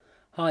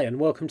Hi,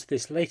 and welcome to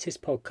this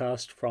latest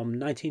podcast from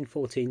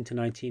 1914 to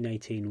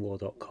 1918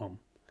 war.com.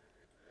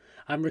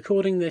 I'm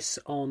recording this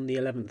on the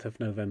 11th of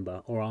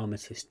November, or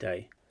Armistice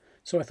Day,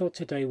 so I thought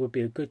today would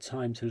be a good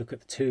time to look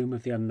at the tomb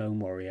of the unknown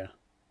warrior.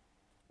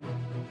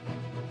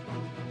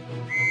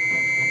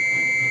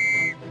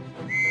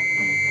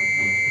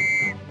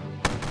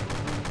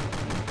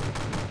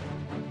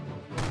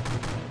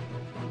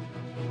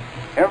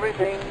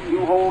 Everything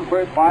you hold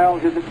worthwhile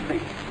is at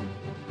stake.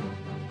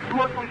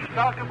 Nur durch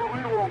starke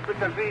Berührung mit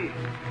der See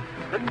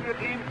können wir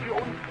den für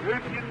uns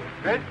nötigen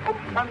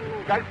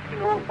weltumspannenden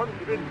Geistgenot von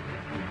gewinnen.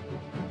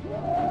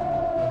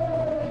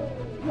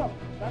 Look,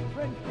 that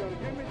French girl,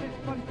 give me this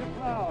bunch of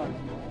flowers.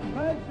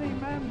 Mercy,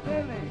 ma'am,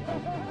 Billy.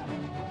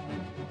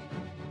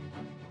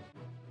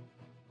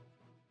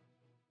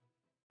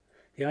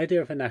 The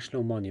idea of a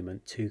national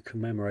monument to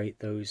commemorate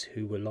those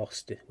who were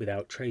lost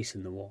without trace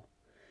in the war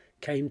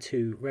came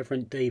to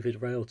Reverend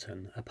David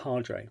Railton, a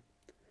padre,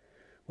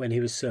 when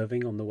he was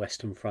serving on the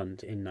Western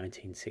Front in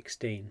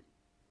 1916.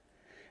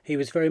 He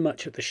was very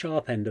much at the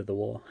sharp end of the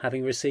war,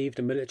 having received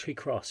a military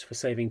cross for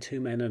saving 2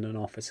 men and an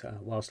officer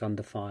whilst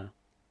under fire.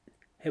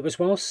 It was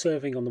whilst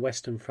serving on the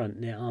Western Front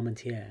near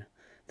Armistice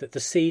that the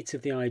seeds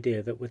of the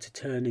idea that were to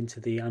turn into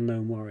the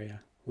unknown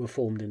warrior were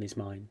formed in his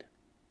mind.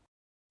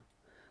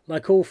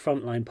 Like all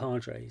frontline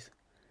padres,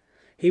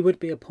 he would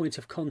be a point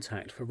of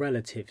contact for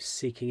relatives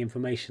seeking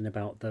information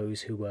about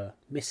those who were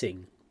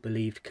missing,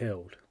 believed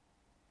killed.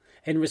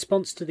 In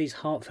response to these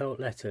heartfelt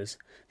letters,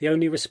 the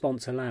only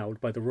response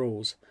allowed by the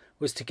rules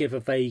was to give a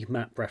vague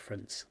map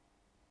reference.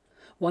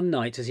 One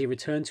night, as he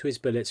returned to his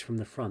billets from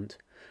the front,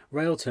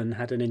 Railton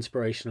had an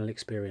inspirational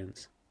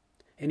experience.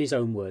 In his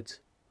own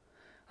words,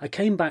 "I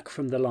came back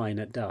from the line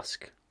at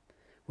dusk.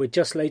 We'd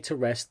just laid to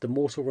rest the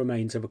mortal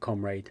remains of a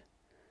comrade.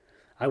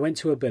 I went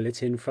to a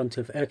billet in front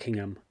of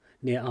Erkingham,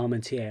 near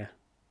Armistice.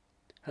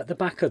 At the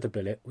back of the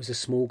billet was a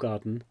small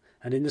garden,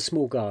 and in the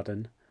small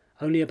garden,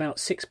 only about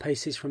 6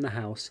 paces from the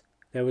house,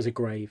 there was a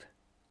grave.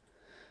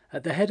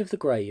 At the head of the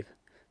grave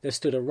there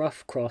stood a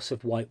rough cross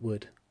of white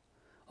wood.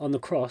 On the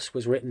cross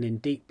was written in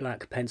deep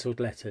black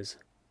pencilled letters,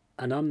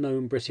 'An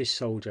unknown British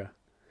soldier,'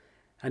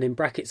 and in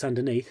brackets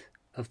underneath,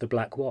 'of the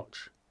Black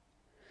Watch.'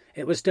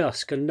 It was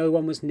dusk and no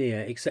one was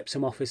near except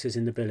some officers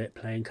in the billet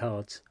playing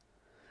cards.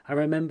 I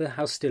remember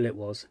how still it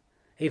was.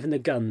 Even the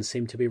guns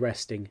seemed to be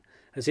resting,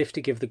 as if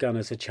to give the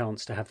gunners a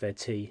chance to have their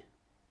tea."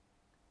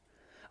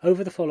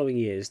 Over the following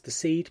years, the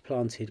seed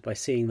planted by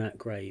seeing that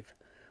grave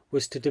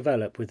was to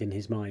develop within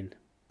his mind.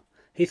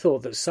 He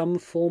thought that some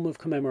form of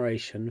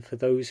commemoration for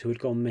those who had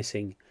gone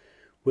missing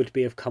would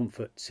be of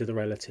comfort to the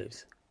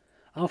relatives.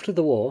 After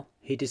the war,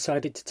 he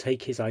decided to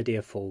take his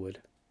idea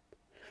forward.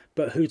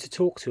 But who to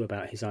talk to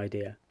about his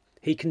idea?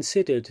 He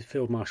considered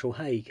Field Marshal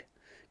Haig,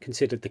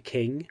 considered the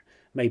King,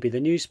 maybe the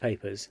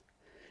newspapers.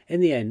 In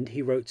the end,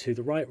 he wrote to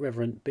the Right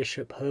Reverend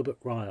Bishop Herbert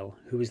Ryle,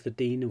 who was the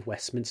Dean of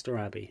Westminster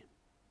Abbey.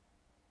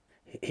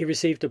 He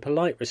received a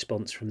polite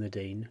response from the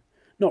Dean,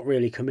 not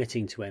really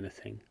committing to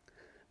anything,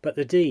 but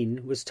the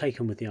Dean was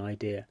taken with the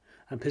idea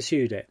and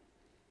pursued it.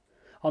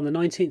 On the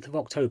 19th of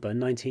October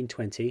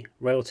 1920,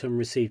 Railton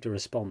received a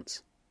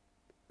response.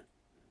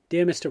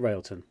 "Dear Mr.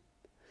 Railton,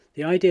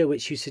 the idea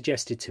which you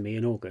suggested to me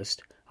in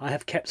August I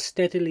have kept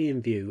steadily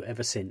in view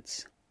ever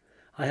since.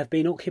 I have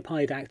been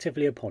occupied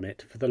actively upon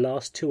it for the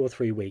last 2 or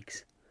 3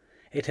 weeks.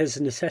 It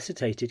has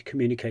necessitated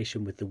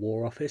communication with the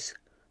War Office,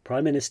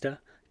 Prime Minister,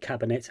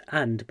 Cabinet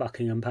and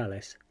Buckingham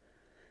Palace.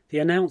 The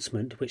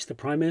announcement which the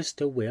Prime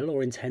Minister will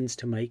or intends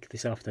to make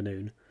this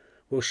afternoon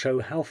will show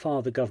how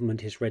far the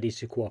Government is ready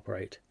to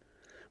cooperate.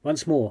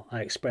 Once more I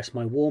express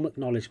my warm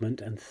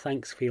acknowledgement and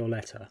thanks for your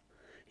letter.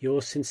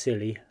 Yours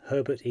sincerely,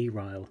 Herbert E.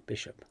 Ryle,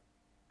 Bishop."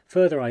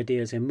 Further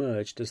ideas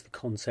emerged as the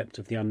concept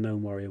of the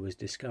unknown warrior was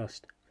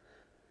discussed.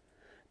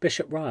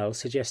 Bishop Ryle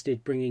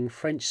suggested bringing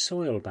French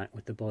soil back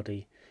with the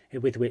body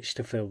with which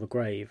to fill the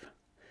grave.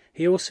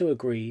 He also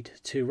agreed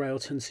to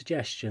Railton's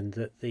suggestion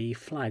that the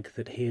flag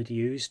that he had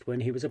used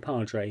when he was a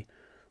padre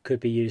could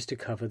be used to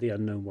cover the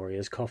unknown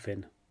warrior's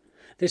coffin.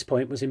 This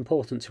point was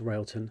important to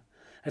Railton,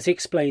 as he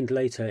explained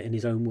later in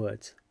his own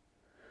words.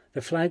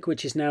 "The flag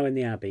which is now in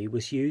the Abbey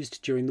was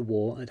used during the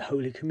war at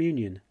Holy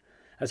Communion,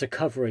 as a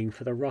covering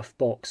for the rough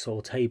box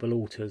or table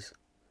altars.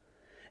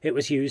 It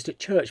was used at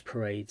church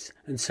parades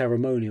and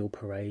ceremonial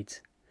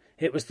parades.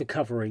 It was the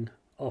covering,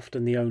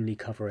 often the only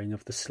covering,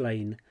 of the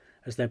slain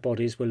as their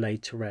bodies were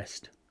laid to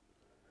rest.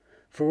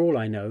 For all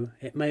I know,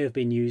 it may have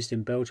been used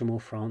in Belgium or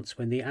France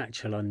when the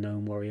actual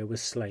unknown warrior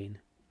was slain.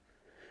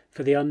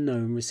 For the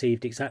unknown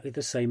received exactly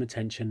the same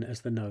attention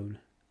as the known.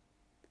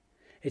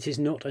 It is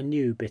not a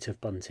new bit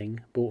of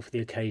bunting bought for the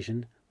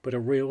occasion, but a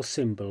real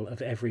symbol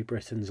of every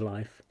Briton's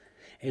life.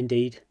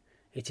 Indeed,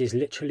 it is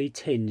literally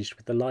tinged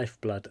with the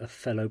lifeblood of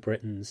fellow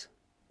Britons."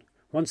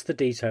 Once the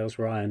details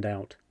were ironed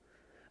out,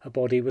 a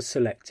body was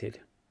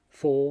selected.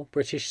 4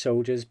 British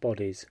soldiers'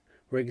 bodies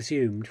were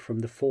exhumed from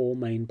the 4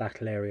 main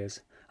battle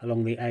areas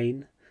along the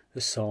Aisne,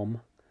 the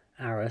Somme,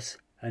 Arras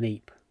and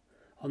Ypres.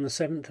 On the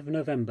 7th of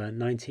November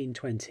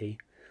 1920,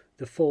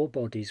 the 4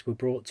 bodies were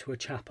brought to a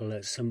chapel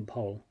at St.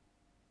 Paul.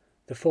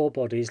 The 4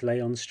 bodies lay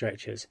on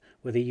stretchers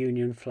with a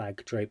Union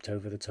flag draped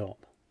over the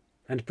top.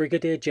 And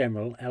Brigadier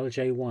General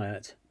L.J.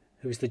 Wyatt,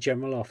 who was the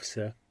general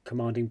officer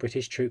commanding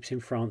British troops in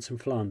France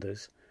and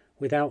Flanders,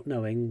 without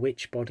knowing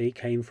which body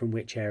came from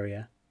which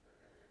area,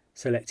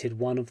 selected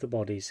one of the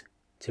bodies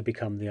to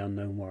become the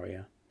unknown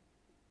warrior.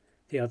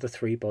 The other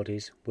 3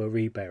 bodies were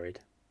reburied.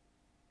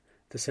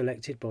 The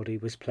selected body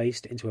was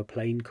placed into a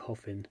plain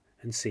coffin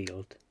and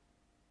sealed.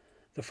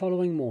 The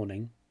following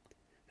morning,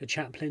 the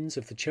chaplains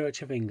of the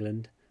Church of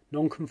England,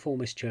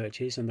 nonconformist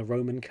churches and the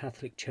Roman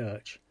Catholic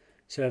Church,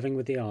 serving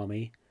with the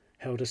army,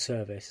 held a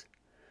service,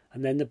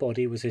 and then the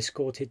body was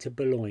escorted to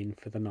Boulogne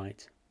for the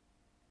night.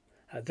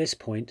 At this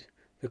point,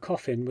 the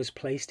coffin was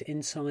placed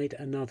inside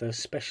another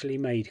specially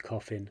made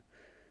coffin,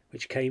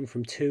 which came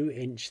from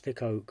 2-inch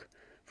thick oak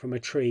from a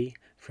tree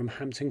from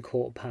Hampton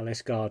Court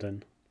Palace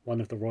Garden, one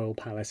of the royal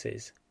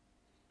palaces.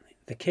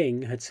 The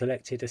king had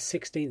selected a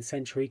 16th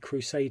century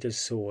Crusader's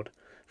sword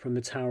from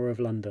the Tower of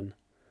London,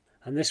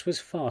 and this was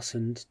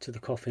fastened to the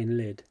coffin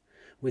lid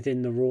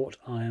within the wrought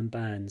iron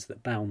bands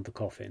that bound the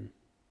coffin.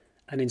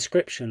 An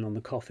inscription on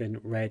the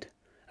coffin read,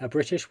 "A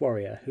British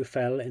warrior who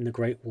fell in the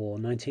Great War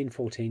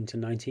 1914 to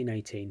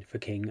 1918 for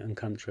king and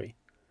country."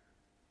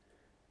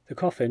 The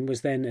coffin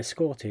was then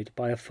escorted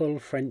by a full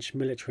French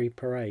military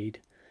parade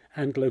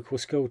and local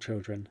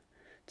schoolchildren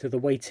to the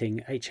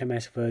waiting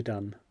HMS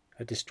Verdun,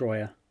 a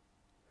destroyer.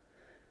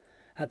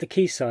 At the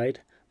quayside,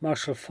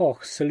 Marshal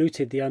Foch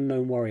saluted the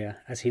unknown warrior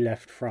as he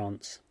left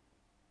France.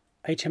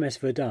 HMS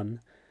Verdun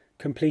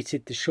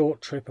completed the short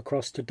trip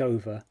across to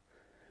Dover,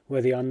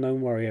 where the unknown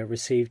warrior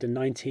received a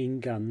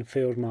 19-gun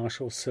Field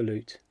Marshal's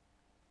salute,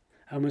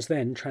 and was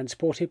then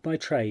transported by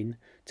train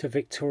to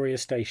Victoria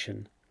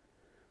Station,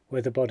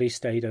 where the body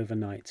stayed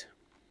overnight.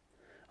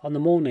 On the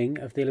morning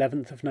of the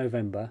 11th of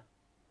November,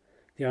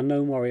 the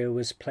unknown warrior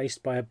was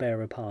placed by a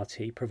bearer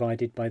party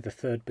provided by the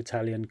 3rd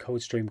Battalion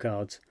Coldstream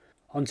Guards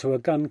onto a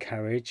gun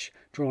carriage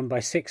drawn by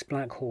 6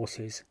 black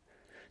horses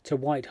to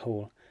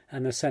Whitehall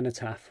and the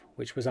cenotaph,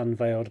 which was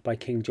unveiled by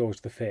King George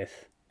V.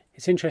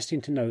 It's interesting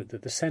to note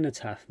that the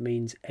cenotaph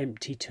means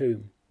empty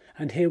tomb,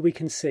 and here we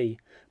can see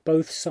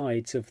both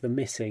sides of the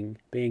missing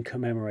being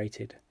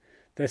commemorated.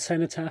 The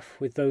cenotaph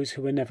with those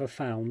who were never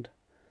found,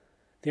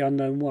 the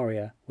unknown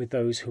warrior with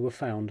those who were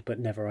found but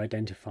never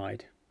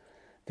identified.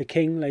 The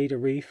king laid a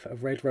wreath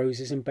of red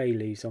roses and bay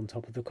leaves on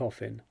top of the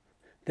coffin.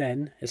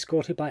 Then,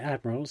 escorted by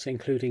admirals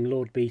including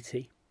Lord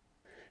Beatty,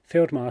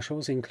 field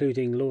marshals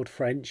including Lord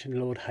French and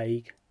Lord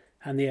Haig,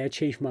 and the Air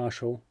Chief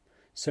Marshal,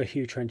 Sir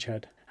Hugh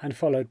Trenchard, and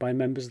followed by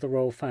members of the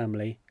royal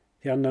family,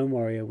 the unknown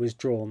warrior was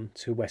drawn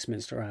to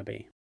Westminster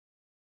Abbey.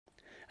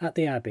 At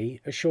the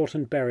Abbey, a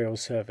shortened burial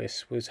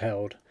service was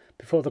held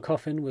before the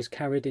coffin was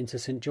carried into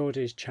St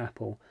George's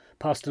Chapel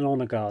past an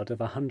honour guard of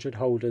 100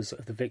 holders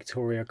of the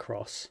Victoria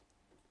Cross.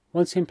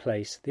 Once in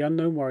place, the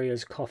unknown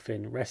warrior's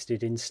coffin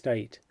rested in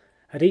state.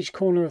 At each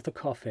corner of the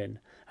coffin,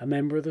 a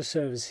member of the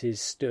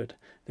services stood,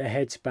 their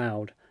heads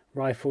bowed,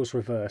 rifles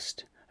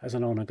reversed, as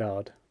an honour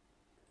guard.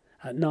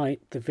 At night,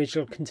 the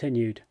vigil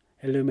continued,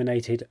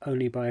 illuminated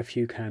only by a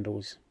few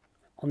candles.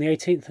 On the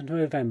 18th of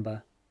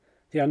November,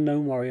 the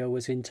unknown warrior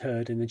was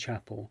interred in the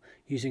chapel,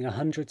 using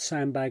 100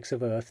 sandbags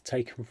of earth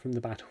taken from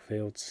the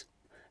battlefields.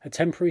 A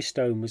temporary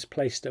stone was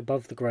placed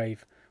above the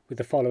grave with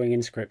the following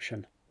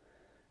inscription: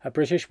 "A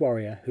British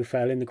warrior who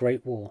fell in the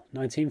Great War,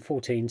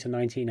 1914 to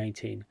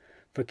 1918,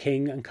 for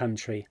king and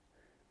country.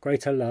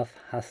 Greater love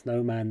hath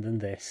no man than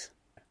this."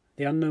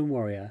 The unknown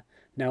warrior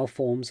now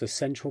forms a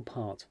central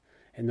part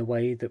in the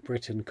way that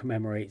Britain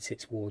commemorates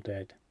its war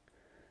dead.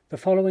 The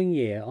following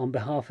year, on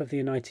behalf of the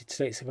United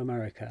States of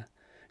America,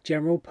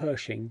 General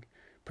Pershing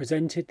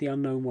presented the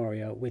unknown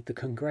warrior with the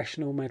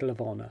Congressional Medal of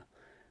Honor,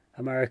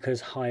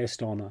 America's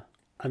highest honor,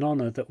 an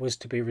honor that was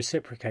to be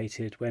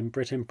reciprocated when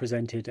Britain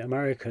presented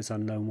America's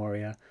unknown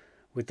warrior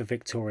with the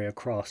Victoria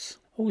Cross.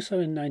 Also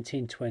in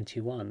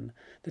 1921,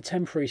 the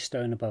temporary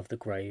stone above the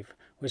grave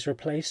was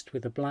replaced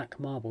with a black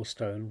marble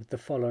stone with the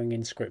following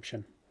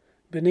inscription: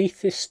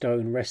 "Beneath this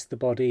stone rests the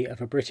body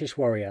of a British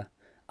warrior,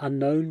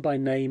 unknown by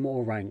name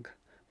or rank,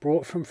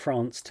 brought from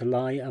France to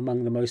lie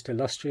among the most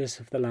illustrious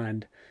of the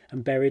land,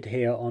 and buried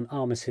here on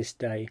Armistice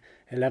Day,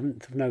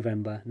 11th of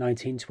November,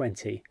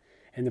 1920,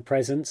 in the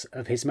presence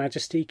of His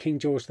Majesty King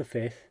George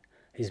V,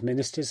 his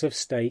ministers of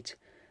state,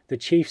 the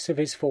chiefs of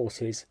his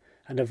forces,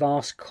 and a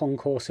vast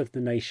concourse of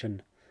the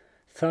nation.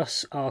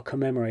 Thus are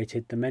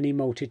commemorated the many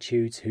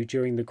multitudes who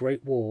during the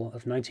Great War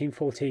of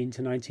 1914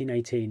 to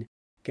 1918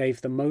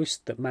 gave the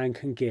most that man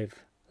can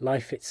give,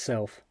 life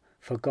itself,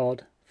 for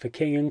God, for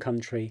king and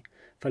country,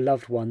 for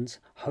loved ones,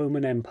 home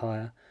and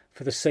empire,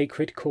 for the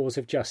sacred cause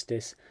of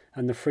justice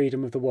and the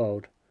freedom of the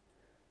world.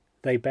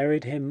 They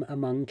buried him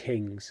among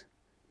kings,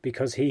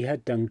 because he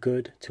had done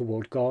good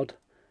toward God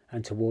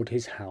and toward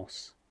his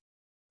house."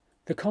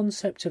 The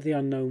concept of the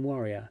unknown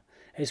warrior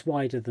is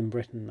wider than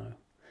Britain, though.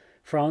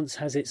 France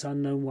has its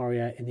unknown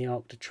warrior in the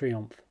Arc de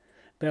Triomphe.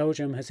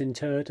 Belgium has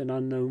interred an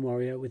unknown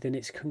warrior within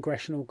its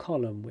congressional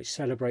column, which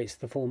celebrates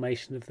the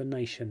formation of the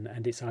nation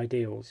and its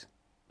ideals.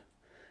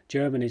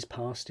 Germany's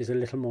past is a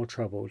little more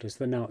troubled, as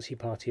the Nazi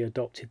Party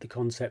adopted the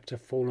concept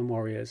of fallen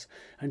warriors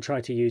and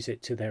tried to use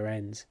it to their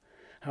ends.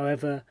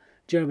 However,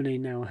 Germany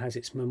now has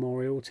its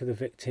memorial to the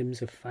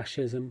victims of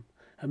fascism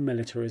and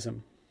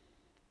militarism.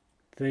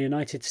 The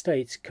United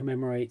States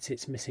commemorates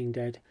its missing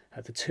dead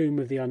at the Tomb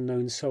of the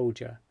Unknown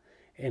Soldier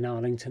in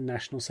Arlington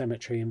National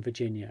Cemetery in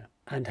Virginia,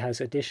 and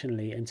has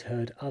additionally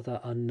interred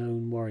other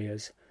unknown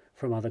warriors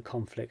from other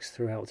conflicts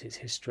throughout its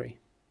history.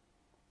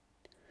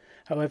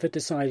 However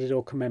decided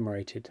or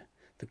commemorated,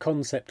 the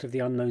concept of the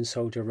unknown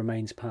soldier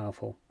remains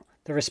powerful.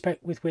 The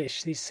respect with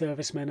which these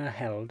servicemen are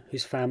held,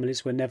 whose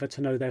families were never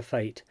to know their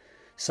fate,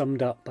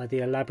 summed up by the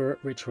elaborate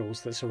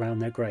rituals that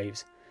surround their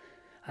graves.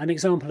 An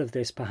example of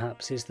this,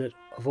 perhaps, is that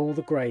of all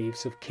the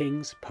graves of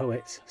kings,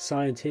 poets,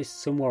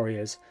 scientists and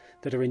warriors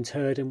that are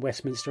interred in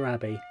Westminster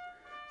Abbey,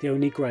 the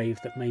only grave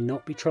that may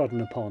not be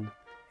trodden upon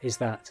is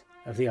that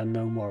of the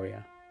unknown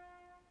warrior.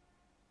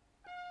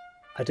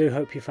 I do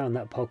hope you found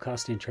that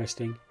podcast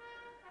interesting,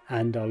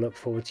 and I'll look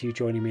forward to you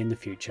joining me in the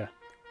future.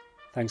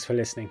 Thanks for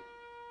listening.